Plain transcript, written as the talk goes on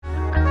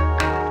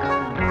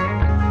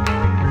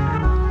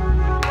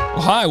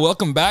Hi,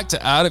 welcome back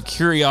to Out of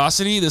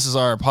Curiosity. This is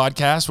our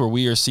podcast where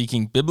we are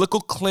seeking biblical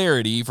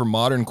clarity for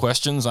modern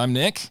questions. I'm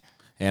Nick.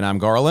 And I'm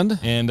Garland.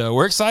 And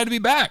we're excited to be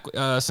back.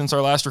 Since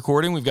our last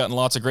recording, we've gotten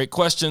lots of great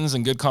questions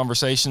and good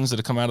conversations that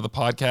have come out of the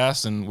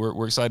podcast, and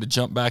we're excited to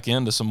jump back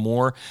into some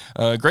more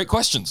great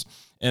questions.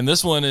 And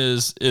this one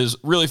is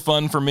really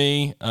fun for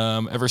me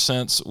ever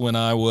since when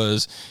I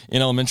was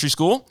in elementary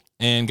school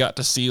and got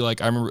to see, I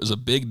remember it was a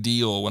big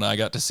deal when I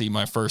got to see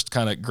my first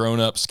kind of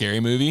grown-up scary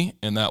movie,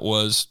 and that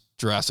was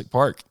Jurassic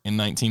Park in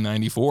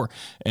 1994.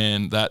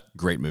 And that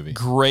great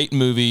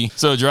movie.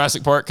 So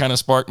Jurassic Park kind of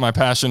sparked my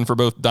passion for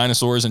both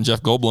dinosaurs and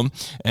Jeff Goldblum.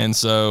 And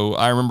so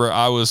I remember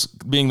I was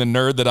being the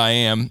nerd that I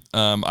am.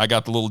 I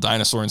got the little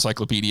dinosaur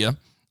encyclopedia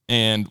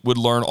and would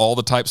learn all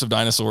the types of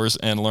dinosaurs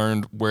and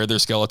learned where their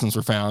skeletons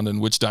were found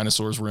and which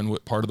dinosaurs were in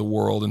what part of the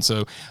world. And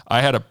so I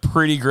had a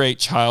pretty great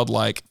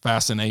childlike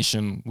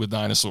fascination with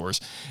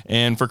dinosaurs.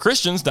 And for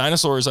Christians,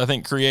 dinosaurs, I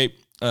think, create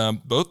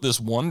both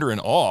this wonder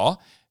and awe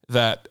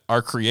that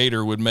our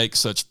creator would make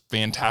such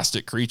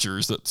fantastic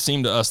creatures that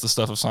seem to us the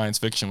stuff of science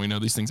fiction. We know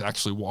these things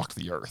actually walked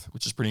the earth,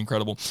 which is pretty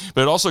incredible.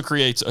 But it also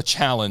creates a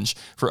challenge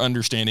for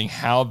understanding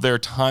how their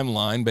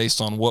timeline,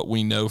 based on what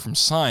we know from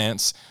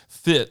science,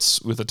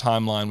 fits with the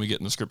timeline we get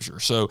in the scripture.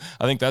 So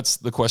I think that's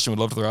the question we'd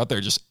love to throw out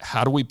there. Just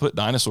how do we put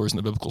dinosaurs in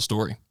the biblical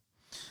story?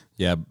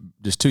 Yeah,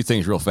 just two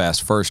things real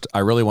fast. First, I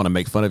really want to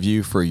make fun of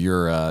you for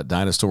your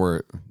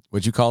dinosaur,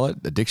 what'd you call it?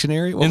 A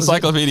dictionary?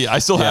 Encyclopedia. I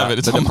still have it.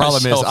 It's but on the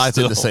problem is I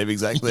still. did the same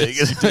exact thing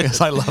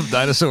because I love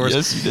dinosaurs.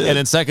 Yes, you did. And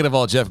then second of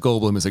all, Jeff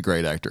Goldblum is a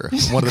great actor.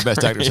 One of the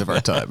best actors of our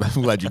time.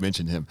 I'm glad you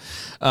mentioned him.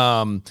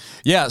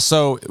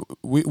 So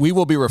we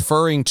will be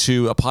referring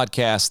to a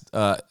podcast,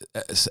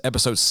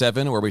 episode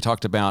 7, where we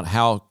talked about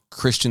how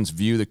Christians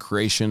view the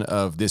creation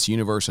of this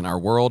universe and our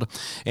world.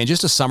 And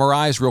just to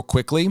summarize real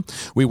quickly,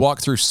 we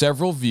walked through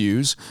several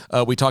views.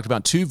 We talked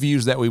about 2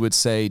 views that we would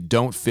say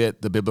don't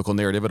fit the biblical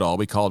narrative at all.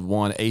 We called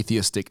one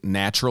atheistic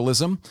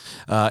naturalism.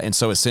 And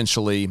so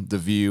essentially the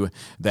view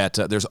that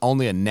there's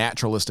only a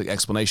naturalistic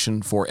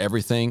explanation for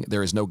everything.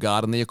 There is no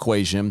God in the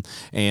equation.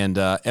 And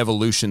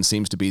evolution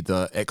seems to be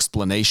the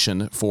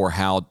explanation for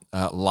how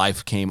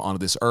life came onto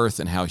this earth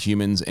and how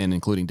humans, and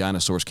including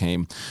dinosaurs,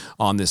 came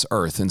on this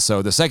earth. And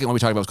so the second one we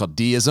talked about was called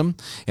deism,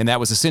 and that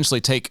was essentially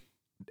take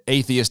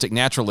atheistic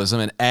naturalism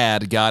and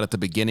add God at the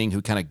beginning,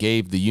 who kind of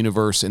gave the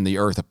universe and the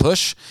earth a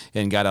push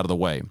and got out of the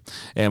way.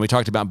 And we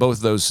talked about both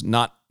of those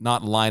not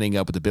lining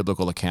up with the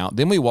biblical account.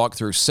 Then we walked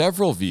through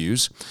several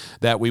views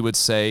that we would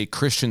say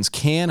Christians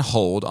can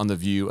hold on the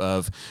view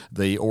of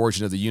the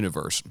origin of the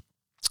universe.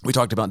 We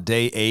talked about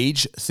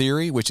day-age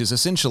theory, which is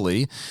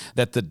essentially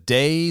that the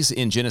days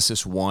in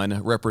Genesis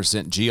 1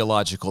 represent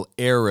geological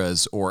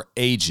eras or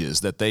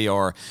ages, that they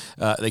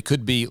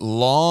could be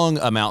long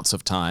amounts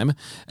of time,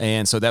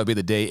 and so that would be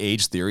the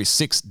day-age theory.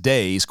 6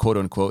 days,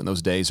 quote-unquote, and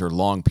those days are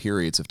long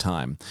periods of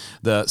time.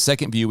 The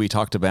second view we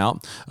talked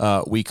about,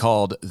 we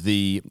called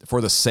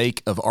for the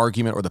sake of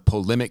argument, or the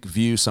polemic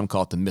view. Some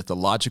call it the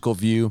mythological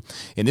view,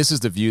 and this is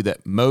the view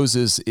that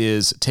Moses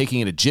is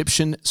taking an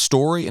Egyptian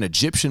story, an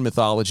Egyptian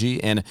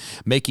mythology, and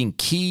making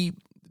key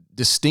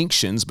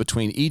distinctions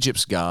between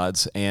Egypt's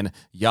gods and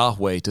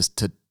Yahweh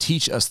to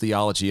teach us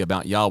theology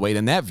about Yahweh. And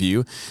in that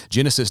view,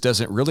 Genesis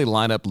doesn't really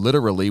line up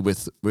literally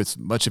with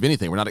much of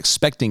anything. We're not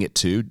expecting it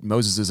to.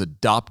 Moses is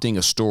adopting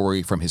a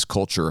story from his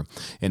culture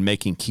and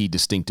making key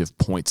distinctive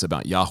points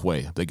about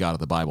Yahweh, the God of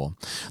the Bible.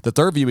 The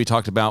third view we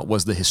talked about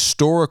was the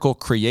historical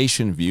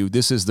creation view.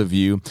 This is the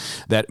view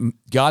that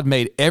God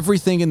made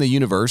everything in the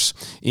universe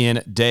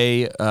in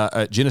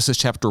Genesis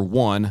chapter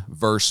 1,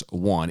 verse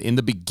 1. In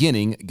the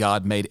beginning,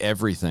 God made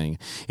everything.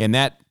 And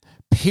that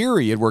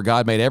period where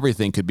God made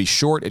everything could be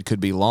short, it could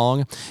be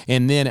long,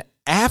 and then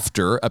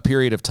after a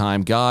period of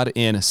time, God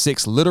in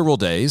 6 literal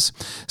days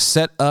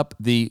set up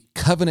the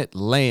covenant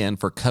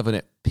land for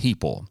covenant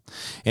people.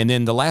 And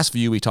then the last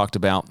view we talked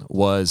about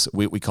was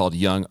we called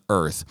young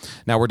earth.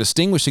 Now we're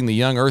distinguishing the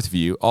young earth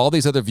view. All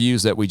these other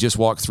views that we just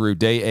walked through,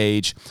 day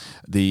age,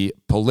 the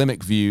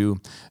polemic view,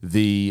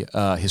 the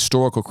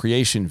historical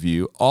creation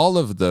view, all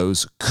of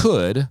those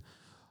could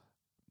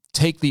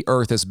take the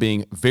earth as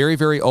being very,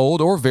 very old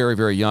or very,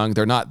 very young.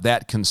 They're not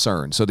that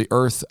concerned. So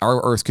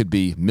our earth could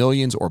be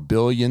millions or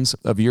billions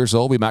of years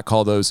old. We might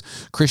call those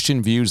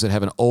Christian views that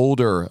have an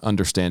older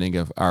understanding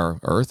of our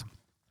earth.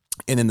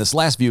 And then this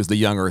last view is the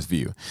young earth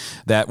view,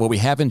 that what we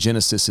have in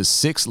Genesis is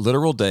 6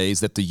 literal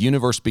days that the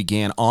universe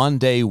began on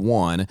day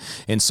 1.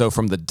 And so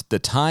from the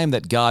time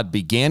that God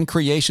began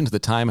creation to the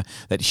time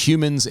that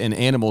humans and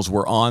animals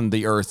were on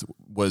the earth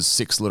was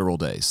 6 literal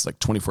days, like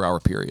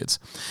 24-hour periods.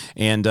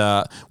 And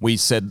we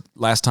said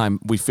last time,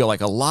 we feel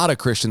like a lot of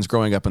Christians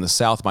growing up in the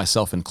South,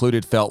 myself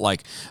included, felt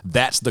like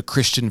that's the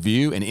Christian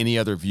view, and any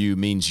other view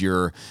means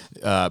you're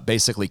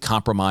basically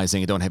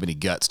compromising and don't have any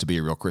guts to be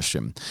a real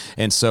Christian.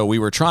 And so we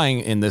were trying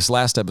in this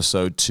last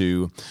episode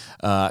to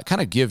kind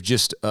of give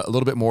just a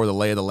little bit more of the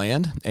lay of the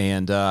land.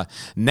 And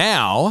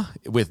now,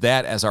 with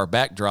that as our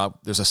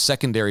backdrop, there's a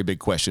secondary big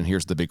question.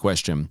 Here's the big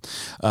question.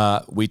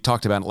 We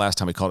talked about it last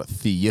time. We called it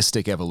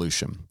theistic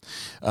evolution.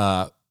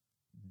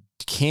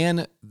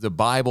 can the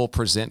Bible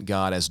present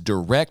God as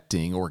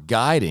directing or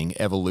guiding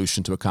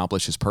evolution to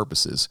accomplish his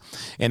purposes?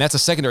 And that's a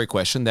secondary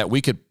question that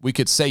we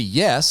could say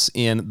yes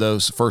in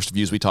those first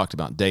views we talked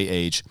about, day,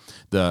 age,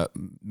 the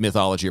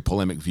mythology or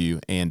polemic view,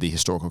 and the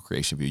historical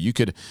creation view. You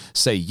could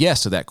say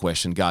yes to that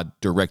question, God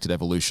directed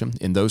evolution,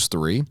 in those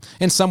three.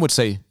 And some would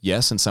say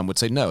yes, and some would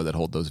say no, that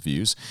hold those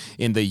views.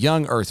 In the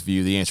young earth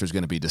view, the answer is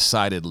going to be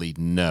decidedly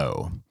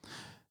no.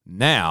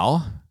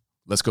 Now,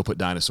 let's go put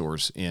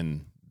dinosaurs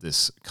in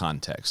this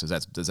context.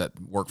 Does that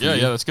work for you?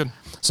 Yeah, that's good.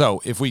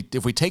 So if we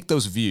take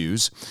those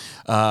views,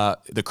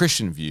 the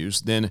Christian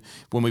views, then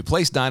when we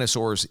place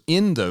dinosaurs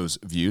in those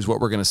views, what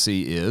we're going to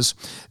see is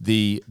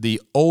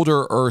the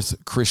older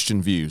Earth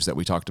Christian views that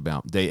we talked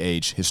about, day,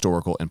 age,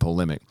 historical, and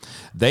polemic.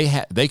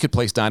 They could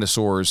place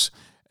dinosaurs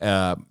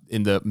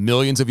in the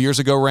millions of years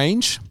ago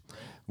range,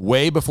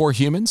 way before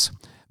humans.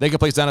 They could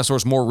place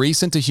dinosaurs more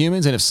recent to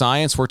humans, and if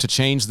science were to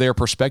change their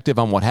perspective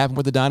on what happened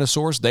with the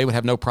dinosaurs, they would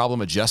have no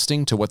problem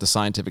adjusting to what the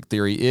scientific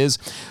theory is.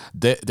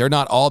 They're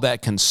not all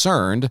that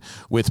concerned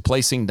with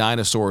placing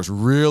dinosaurs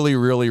really,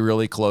 really,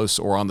 really close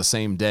or on the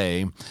same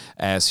day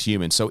as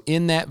humans. So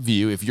in that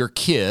view, if your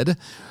kid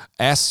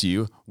asks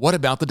you, what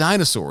about the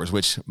dinosaurs?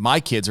 Which my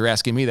kids are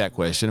asking me that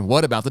question.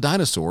 What about the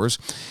dinosaurs?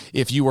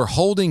 If you were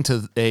holding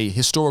to a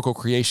historical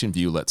creation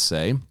view, let's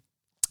say,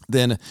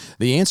 then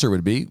the answer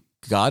would be,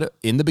 God,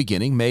 in the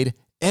beginning, made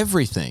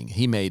everything.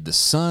 He made the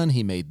sun.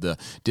 He made the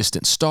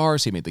distant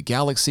stars. He made the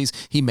galaxies.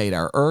 He made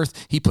our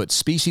earth. He put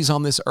species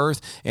on this earth.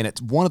 And it's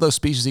one of those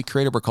species he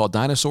created were called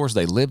dinosaurs.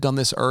 They lived on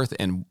this earth,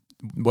 and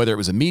whether it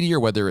was a meteor,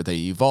 whether they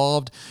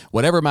evolved,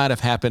 whatever might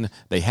have happened,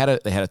 they had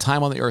a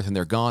time on the earth, and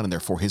they're gone, and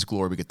therefore his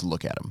glory, we get to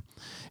look at them.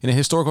 In a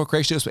historical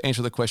creationist, we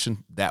answer the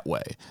question that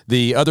way.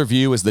 The other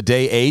view is the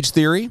day-age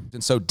theory.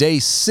 And so day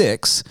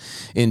 6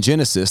 in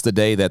Genesis, the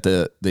day that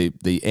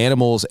the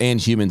animals and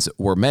humans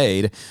were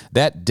made,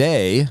 that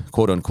day,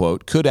 quote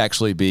unquote, could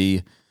actually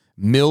be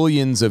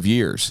millions of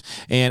years.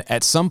 And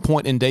at some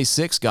point in day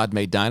 6, God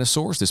made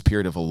dinosaurs, this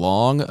period of a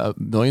long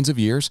millions of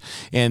years,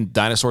 and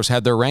dinosaurs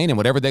had their reign, and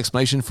whatever the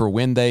explanation for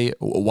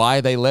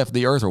why they left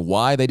the earth or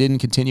why they didn't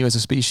continue as a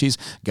species,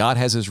 God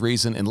has his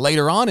reason. And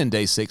later on in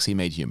day 6, he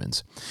made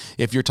humans.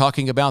 If you're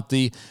talking about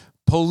the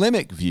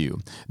polemic view,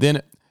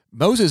 then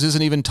Moses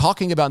isn't even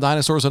talking about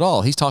dinosaurs at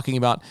all. He's talking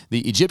about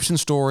the Egyptian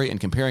story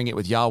and comparing it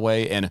with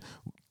Yahweh, and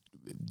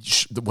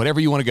whatever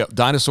you want to go.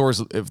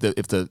 Dinosaurs, if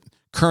the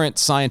current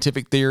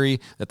scientific theory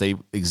that they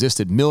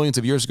existed millions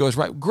of years ago is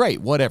right,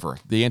 great, whatever.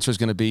 The answer is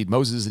going to be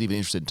Moses isn't even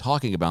interested in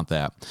talking about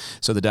that.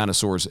 So the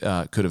dinosaurs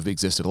could have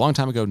existed a long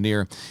time ago,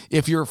 near.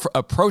 If you're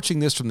approaching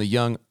this from the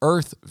young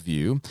earth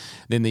view,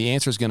 then the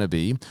answer is going to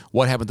be,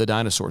 what happened to the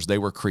dinosaurs? They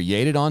were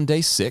created on day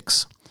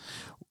 6,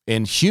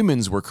 and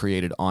humans were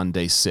created on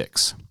day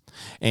 6.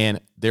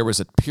 And there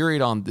was a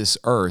period on this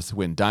earth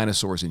when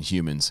dinosaurs and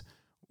humans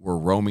were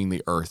roaming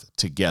the earth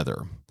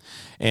together.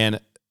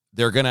 And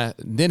they're going to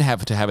then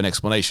have to have an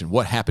explanation.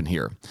 What happened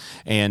here?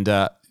 And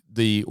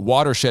the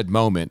watershed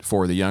moment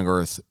for the young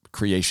earth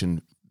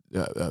creation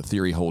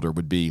theory holder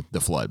would be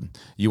the flood.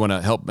 You want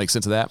to help make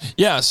sense of that?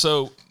 Yeah,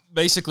 so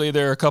basically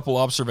there are a couple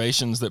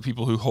observations that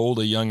people who hold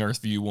a young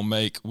earth view will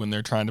make when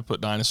they're trying to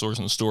put dinosaurs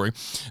in the story.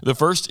 The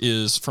first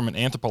is, from an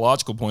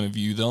anthropological point of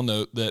view, they'll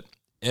note that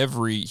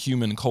every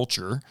human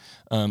culture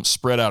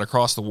spread out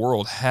across the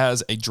world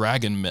has a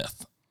dragon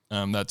myth.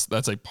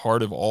 That's a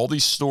part of all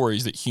these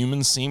stories, that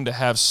humans seem to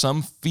have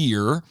some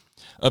fear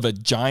of a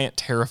giant,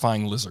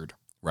 terrifying lizard.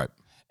 Right.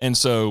 And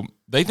so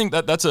they think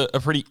that that's a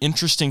pretty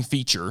interesting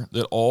feature,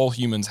 that all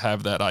humans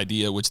have that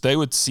idea, which they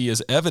would see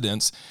as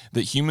evidence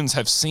that humans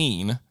have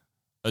seen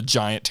a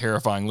giant,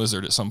 terrifying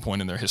lizard at some point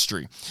in their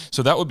history.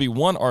 So that would be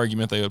one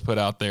argument they would put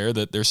out there,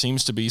 that there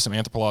seems to be some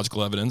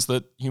anthropological evidence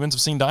that humans have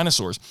seen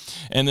dinosaurs.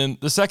 And then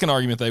the second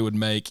argument they would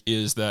make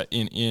is that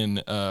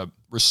in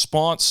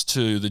response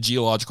to the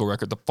geological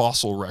record, the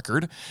fossil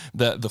record,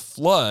 that the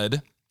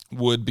flood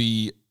would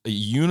be a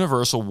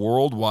universal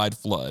worldwide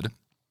flood,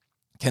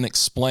 can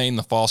explain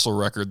the fossil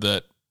record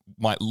that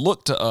might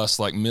look to us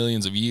like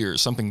millions of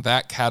years. Something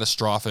that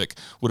catastrophic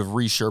would have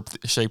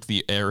reshaped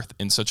the earth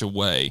in such a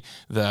way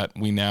that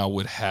we now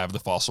would have the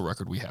fossil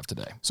record we have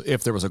today. So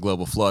if there was a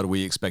global flood,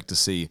 we expect to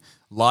see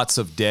lots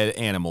of dead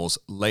animals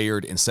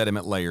layered in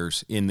sediment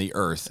layers in the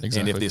earth. Exactly.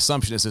 And if the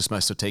assumption is this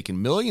must have taken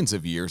millions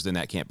of years, then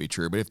that can't be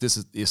true. But if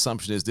the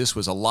assumption is this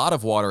was a lot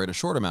of water in a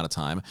short amount of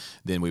time,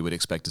 then we would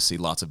expect to see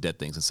lots of dead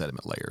things in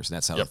sediment layers. And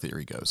that's how the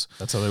theory goes.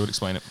 That's how they would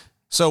explain it.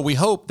 So we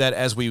hope that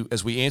as we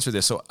answer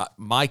this, so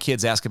my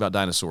kids ask about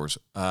dinosaurs.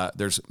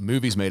 There's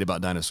movies made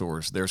about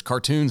dinosaurs. There's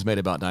cartoons made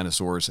about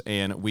dinosaurs,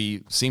 and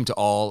we seem to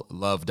all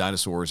love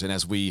dinosaurs. And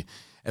as we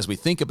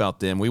think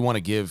about them, we want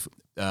to give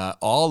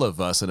all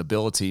of us an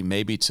ability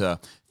maybe to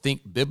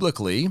think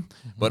biblically,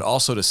 but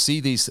also to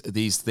see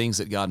these things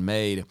that God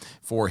made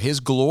for his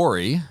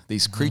glory,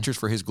 these creatures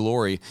for his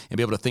glory, and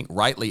be able to think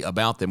rightly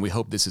about them. We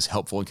hope this is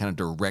helpful in kind of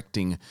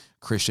directing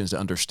Christians to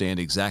understand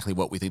exactly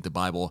what we think the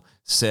Bible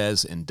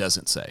says and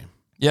doesn't say.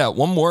 Yeah,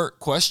 one more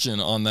question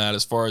on that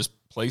as far as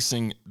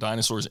placing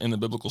dinosaurs in the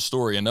biblical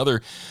story.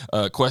 Another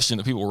question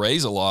that people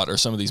raise a lot are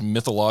some of these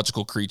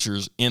mythological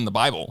creatures in the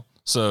Bible.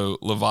 So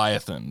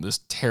Leviathan, this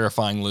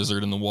terrifying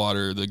lizard in the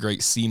water, the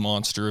great sea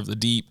monster of the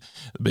deep,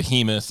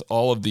 behemoth,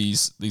 all of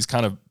these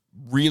kind of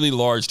really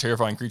large,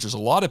 terrifying creatures. A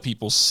lot of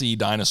people see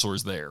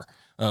dinosaurs there.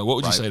 What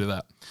would you say to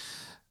that?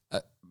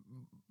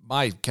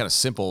 My kind of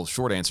simple,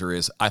 short answer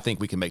is I think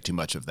we can make too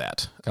much of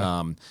that.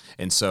 Okay.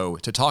 And so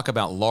to talk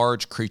about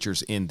large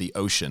creatures in the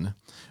ocean,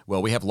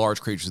 well, we have large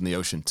creatures in the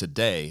ocean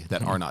today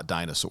that are not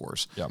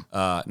dinosaurs. Yeah.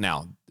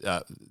 Now,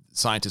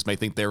 scientists may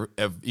think they've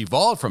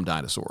evolved from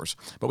dinosaurs,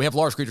 but we have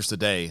large creatures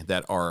today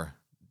that are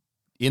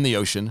in the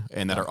ocean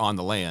and that are on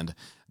the land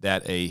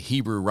that a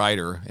Hebrew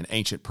writer, an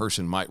ancient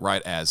person, might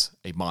write as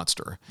a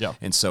monster. Yeah.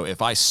 And so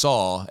if I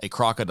saw a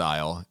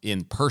crocodile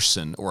in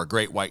person or a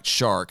great white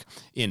shark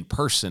in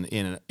person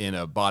in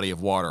a body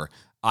of water,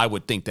 I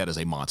would think that is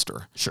a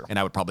monster. Sure. And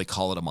I would probably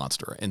call it a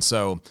monster. And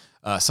so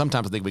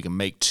sometimes I think we can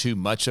make too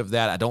much of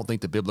that. I don't think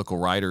the biblical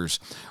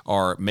writers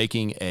are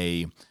making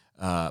a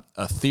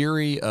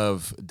theory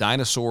of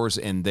dinosaurs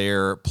and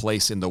their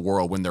place in the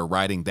world when they're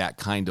writing that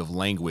kind of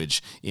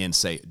language in,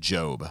 say,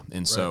 Job.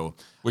 And so...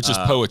 Which is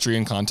poetry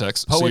in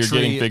context. Poetry, so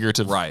you're getting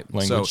figurative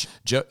language.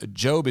 So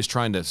Job is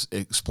trying to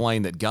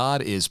explain that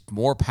God is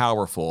more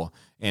powerful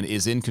and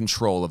is in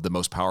control of the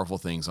most powerful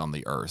things on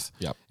the earth.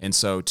 Yep. And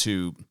so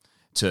to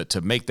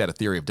make that a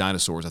theory of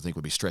dinosaurs, I think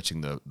would be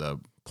stretching the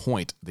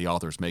point the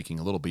author's making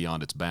a little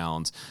beyond its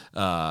bounds.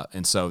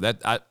 And so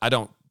that I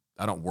don't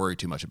worry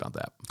too much about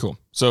that. Cool.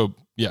 So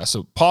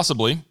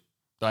possibly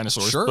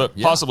dinosaurs, but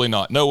possibly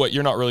not. No, what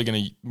you're not really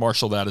going to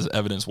marshal that as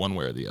evidence one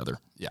way or the other.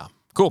 Yeah.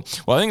 Cool.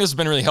 Well, I think this has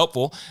been really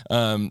helpful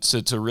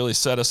to really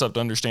set us up to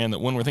understand that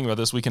when we're thinking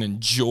about this, we can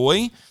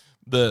enjoy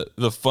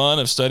the fun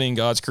of studying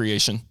God's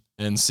creation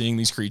and seeing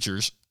these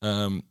creatures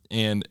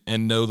and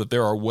know that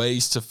there are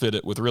ways to fit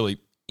it with really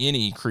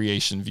any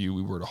creation view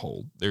we were to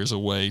hold. There's a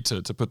way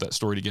to put that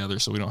story together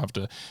so we don't have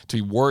to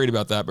be worried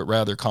about that, but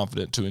rather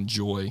confident to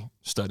enjoy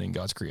studying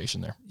God's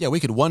creation there. Yeah,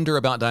 we could wonder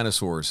about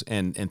dinosaurs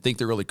and think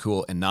they're really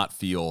cool and not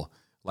feel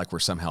like we're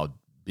somehow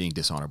being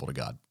dishonorable to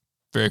God.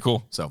 Very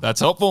cool. So that's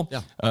helpful.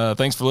 Yeah.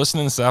 Thanks for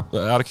listening. It's Out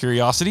of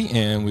Curiosity,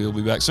 and we will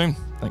be back soon.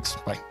 Thanks.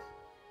 Bye.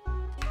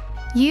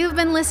 You've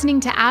been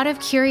listening to Out of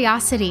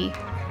Curiosity.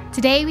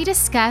 Today we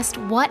discussed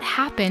what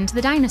happened to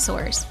the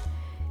dinosaurs.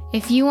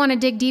 If you want to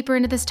dig deeper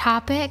into this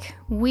topic,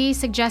 we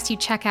suggest you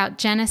check out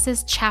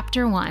Genesis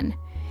chapter 1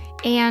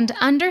 and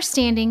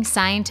Understanding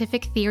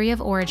Scientific Theory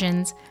of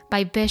Origins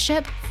by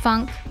Bishop,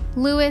 Funck,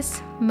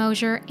 Lewis,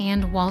 Moshier,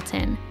 and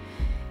Walton.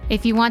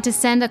 If you want to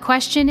send a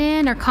question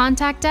in or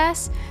contact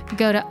us,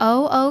 go to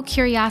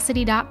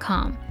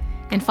oocuriosity.com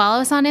and follow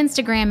us on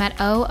Instagram at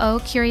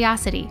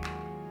oocuriosity.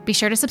 Be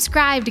sure to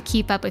subscribe to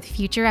keep up with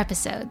future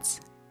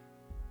episodes.